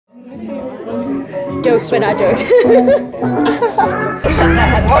Jokes, but not jokes.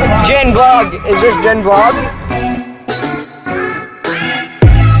 Jen Vlog. Is this Jen Vlog?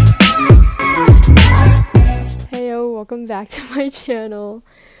 Heyo, welcome back to my channel.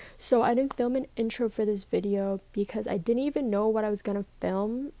 So I didn't film an intro for this video because I didn't even know what I was gonna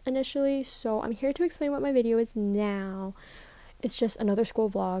film initially. So I'm here to explain what my video is now. It's just another school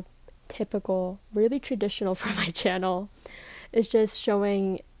vlog. Typical, really traditional for my channel. It's just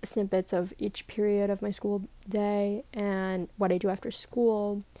showing snippets of each period of my school day and what I do after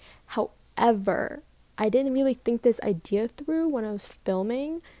school. However, I didn't really think this idea through when I was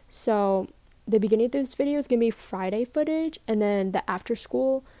filming. So the beginning of this video is gonna be Friday footage, and then the after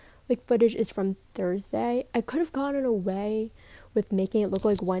school footage is from Thursday. I could have gotten away with making it look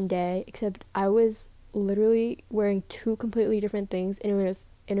like one day, except I was literally wearing two completely different things, and it was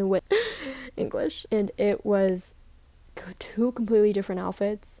English, and it was two completely different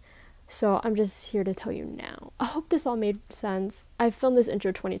outfits. So I'm just here to tell you now. I hope this all made sense. I've filmed this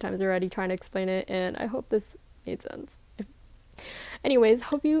intro 20 times already trying to explain it, and I hope this made sense. Anyways,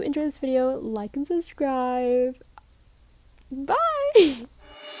 hope you enjoy this video. Like and subscribe. Bye!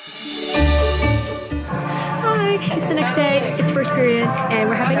 Hi, it's the next day, it's first period, and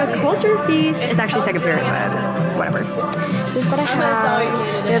we're having a culture feast. It's actually second period, but whatever. This is what I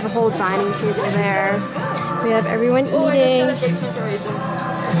have. We have a whole dining table there. We have everyone eating.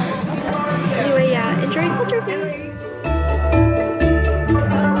 Anyway, yeah, enjoy culture feast.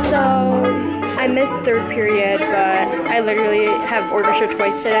 So, I missed third period, but I literally have orchestra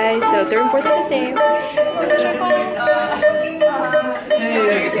twice today, so third and fourth are the same.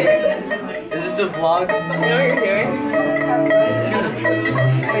 Is this a vlog? You know what you're doing?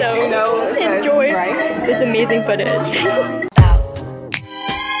 So, enjoy this amazing footage.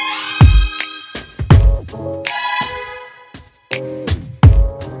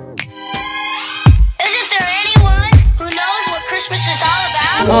 Isn't there anyone who knows what Christmas is all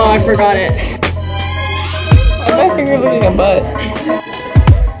about? Oh, I forgot it. I'm my finger looking at butt.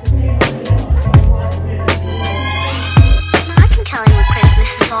 I can tell you what Christmas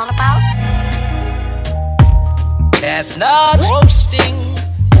is all about. Chestnuts roasting.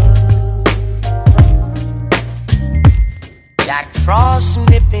 Jack Frost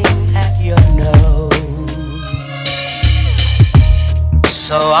nipping at your nose.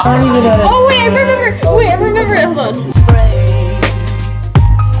 So Oh wait, I remember. Wait, I remember it. Hold on.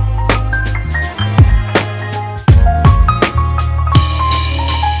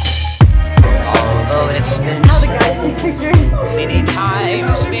 Although it's been many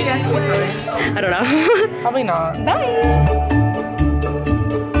times, many ways. I don't know. Probably not. Bye.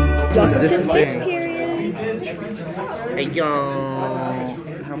 What's this thing? Period. Hey, yo.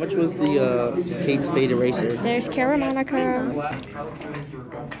 How much was the Kate Spade eraser? There's Kara Monica.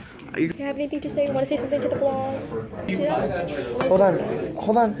 Do you have anything to say? Want to say something to the vlog?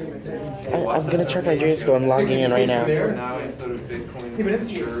 Hold on. I'm gonna check my dream school. I'm logging in right now. Yeah, but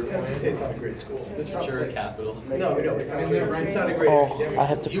NC State's not a great school. Sure, capital. No, it's not a great. Oh, I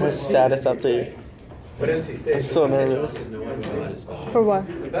have to press status update. But NC State. I'm so nervous. For what?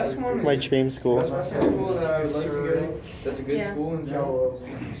 My dream school. That's a good school in Joe.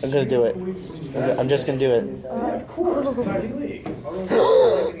 I'm gonna do it. I'm just gonna do it. Of course, it's Ivy League.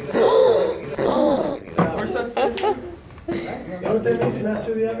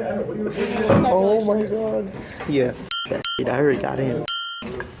 Oh my god. Yeah, f that shit. I already got in.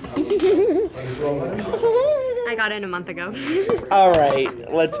 I got in a month ago.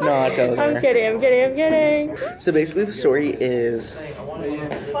 Alright, let's not go there. I'm kidding. So basically the story is,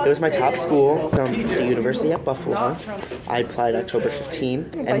 it was my top school from the University at Buffalo. I applied October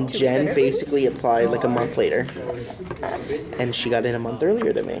 15th, and Jen basically applied like a month later. And she got in a month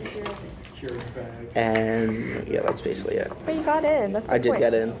earlier than me. And yeah, that's basically it. But you got in. That's the I did point.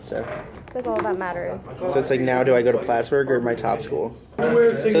 get in, so. That's all that matters. So it's like, now do I go to Plattsburgh or my top school? So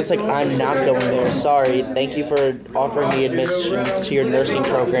it's like, I'm not going there. Sorry. Thank you for offering me admissions to your nursing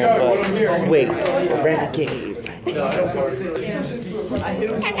program, but wait, renegade.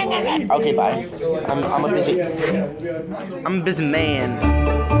 Okay, bye. I'm a busy man.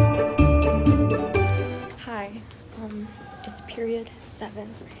 Hi. It's period 7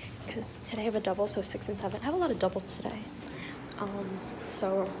 because today I have a double, so 6 and 7. I have a lot of doubles today.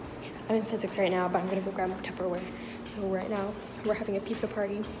 So I'm in physics right now, but I'm gonna go grab my Tupperware. So right now we're having a pizza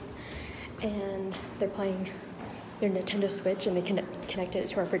party, and they're playing their Nintendo Switch, and they connected it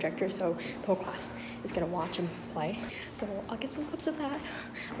to our projector, so the whole class is gonna watch and play. So I'll get some clips of that.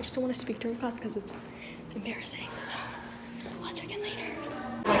 I just don't want to speak during class because it's embarrassing. So I'll check in later.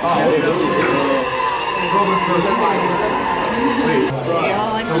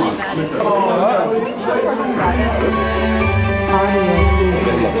 Yeah, I believe that. Hello,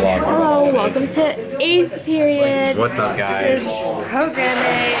 welcome to 8th period. What's up, guys? This is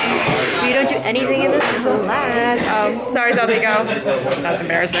programming. We don't do anything in this class. Oh, sorry, Zaldico. That's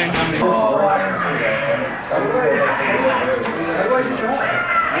embarrassing.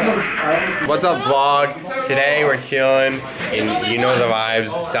 What's up, vlog? Today we're chilling in You Know the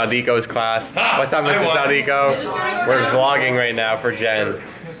Vibes, Zaldico's class. What's up, Mr. Zaldico? We're vlogging right now for Jen.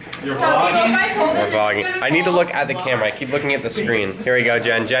 You're vlogging? We're vlogging. I need to look at the camera. I keep looking at the screen. Here we go,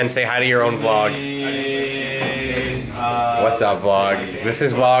 Jen. Jen, say hi to your own vlog. What's up, vlog? This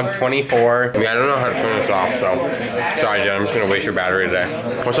is vlog 24. I mean, I don't know how to turn this off, so sorry, Jen. I'm just gonna waste your battery today.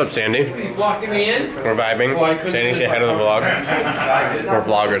 What's up, Sandy? We're vibing. Sandy, say hi to the vlog. We're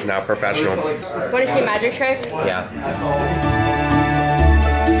vloggers now, professional. Want to see a magic trick? Yeah.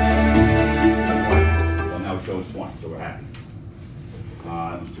 Well, now it shows 20, so we're happy.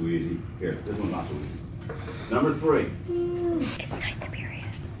 That was too easy. Here, this one's not so easy. Number 3. It's 9th period.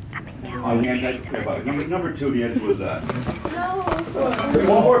 Number 2, the answer was that. No.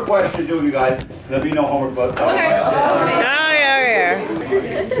 One more question, do you guys? There'll be no homework, but. Okay.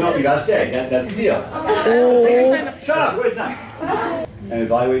 No, you gotta stay. That's the deal. Shut up, wait, time. And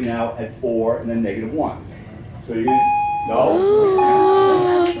evaluate now at 4 and then -1. So you're gonna. No.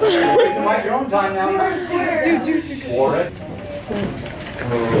 You're wasting your own time now. Dude. 4 it. So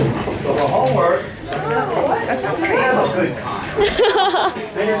for homework. That's not fair. Good time.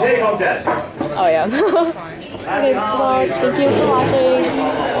 And your take-home test. Oh yeah. Okay, vlog. Thank you for watching.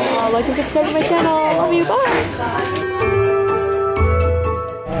 Like and subscribe to my channel. Love you. Bye.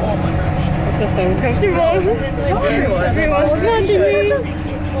 That's so uncomfortable. Everyone's watching me.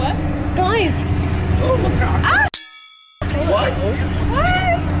 What? Guys. Oh my god. Ah! What?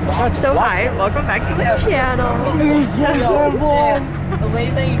 So hi, welcome back to my channel. So this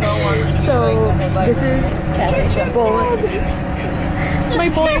is bowling. My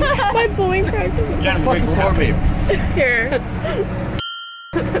bowling practice. Here.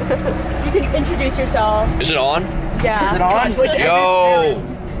 You can introduce yourself. Is it on? Yeah. Is it on? Yo,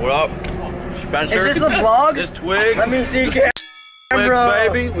 what up? Spencer. Is this the vlog? This Twigs. Let me see Twigs,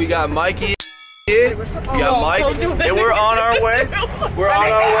 baby. We got Mikey. We got Mike, and we're on our way. We're on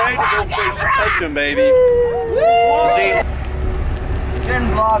our way to go play some pitching, baby.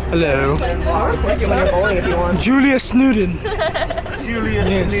 Hello. Julius Snowden.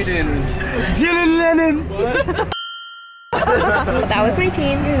 Dylan Lennon. That was my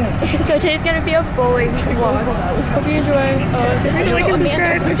team. So today's gonna be a bowling vlog. Hope you enjoy. Don't forget to like and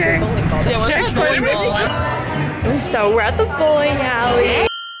subscribe. Okay. So we're at the bowling alley.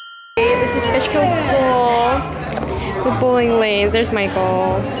 This is Fishkill Bowl. The bowling lanes. There's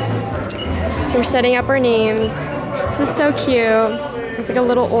Michael. So we're setting up our names. This is so cute. It's like a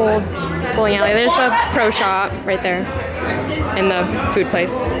little old bowling alley. There's the pro shop right there. And the food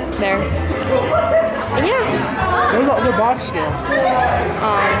place there. And yeah. What about the box scale?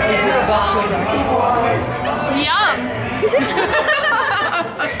 Yum!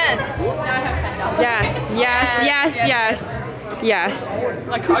 Yes. Yes.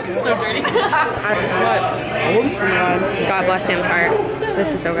 My cock is so dirty. What? God bless Sam's heart.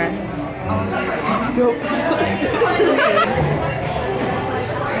 This is so good.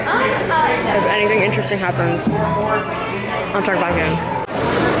 If anything interesting happens, I'll check back in.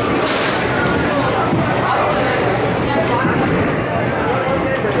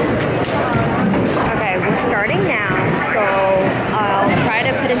 Okay, we're starting now, so I'll try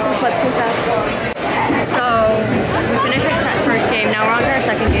to put in some clips and stuff. So, we finished our first game, now we're on to our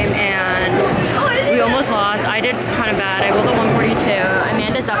second game, and we almost lost. I did kind of bad. I rolled a 142.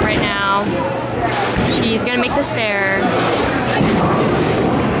 Amanda's up right now. She's gonna make the spare.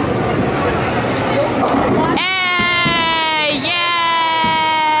 Hey! Yay!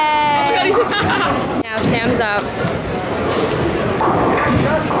 Now Sam's up.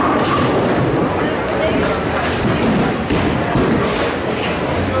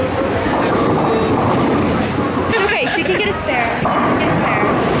 Okay, she can get a spare.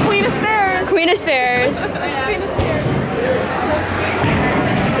 Queen of spares. Queen of spares.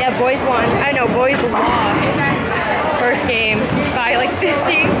 Yeah, boys won. I know, boys lost. First game by like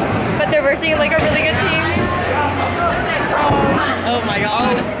 50, but they're versing like a really good team. Oh my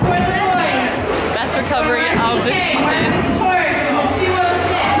god. Best recovery of the season.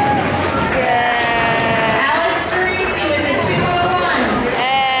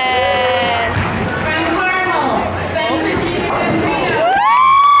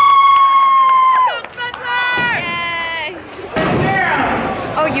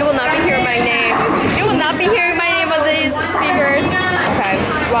 Oh, you will not be hearing my name. You will not be hearing my name on these speakers. Okay,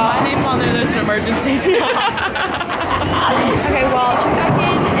 well. on there, there's an emergency. Okay, well, I'll check back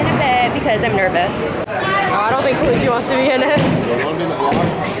in a bit because I'm nervous. Oh, I don't think Luigi wants to be in it.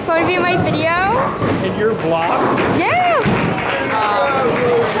 Want to be in my video? In your vlog? Yeah!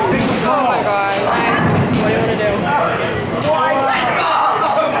 Oh my god. What do you want to do?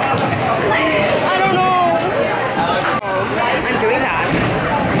 I don't know. I'm doing bad.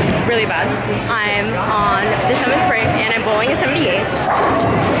 Really bad. I'm on the 7th grade and I'm bowling a 78.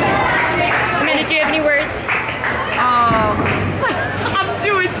 Amanda, do you have any words? I'm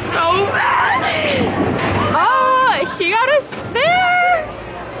doing so bad. Oh, she got a spare!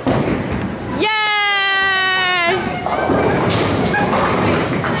 Yay!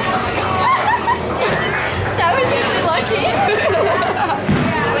 That was really lucky.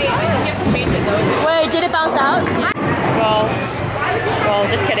 Wait, did it bounce out? Well,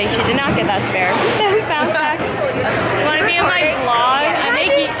 just kidding. She did not get that spare. Bounce back. You want to be in my vlog? I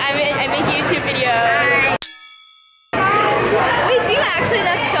make YouTube videos. Wait, do you actually?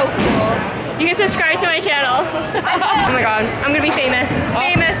 That's so cool. You can subscribe to my channel. Oh my god, I'm gonna be famous.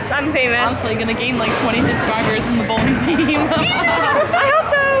 I'm famous. Honestly, gonna gain like 20 subscribers from the bowling team. I hope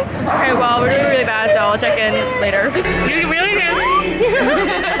so. Okay, well, we're doing really bad, so I'll check in later. You really do.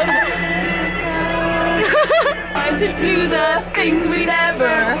 Time to do the things we never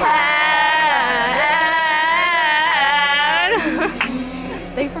had.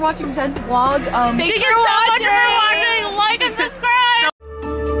 Thanks for watching Jen's vlog. Thank you so much for watching. Like and subscribe.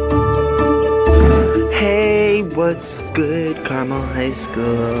 Hey, what's good, Carmel High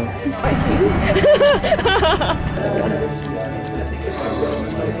School?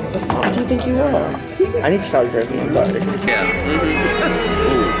 What the fuck do you think you are? I need to start dressing my body. Yeah.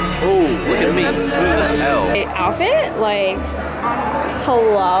 Oh, look at me, smooth as hell. Outfit? Like,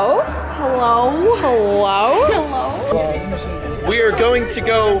 hello? We are going to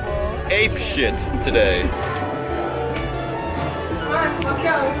go ape shit today.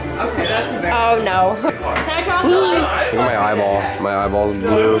 Oh no. Can I drop the lights? Look at my eyeball. My eyeball's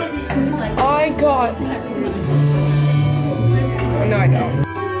blue. I got. No, I don't.